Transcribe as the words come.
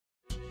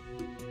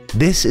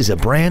This is a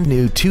brand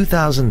new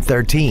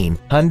 2013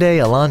 Hyundai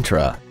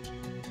Elantra.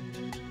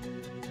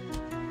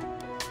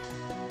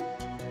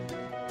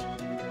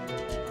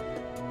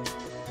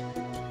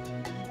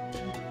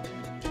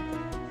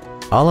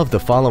 All of the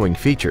following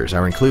features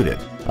are included: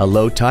 a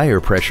low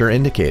tire pressure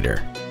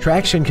indicator,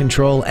 traction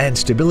control and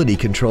stability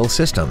control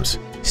systems,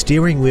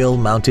 steering wheel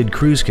mounted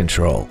cruise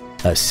control,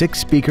 a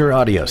 6-speaker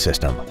audio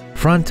system,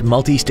 front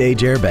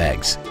multi-stage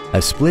airbags,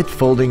 a split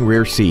folding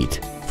rear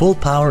seat, full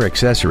power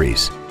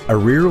accessories, a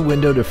rear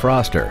window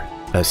defroster,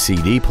 a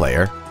CD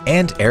player,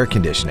 and air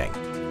conditioning.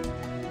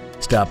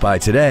 Stop by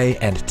today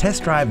and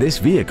test drive this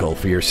vehicle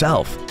for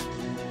yourself.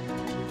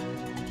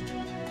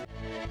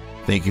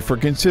 Thank you for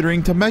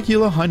considering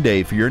Temecula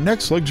Hyundai for your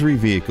next luxury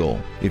vehicle.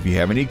 If you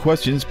have any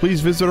questions, please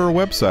visit our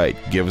website,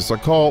 give us a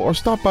call, or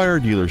stop by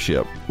our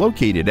dealership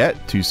located at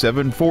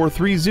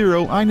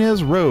 27430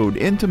 Inez Road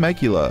in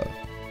Temecula.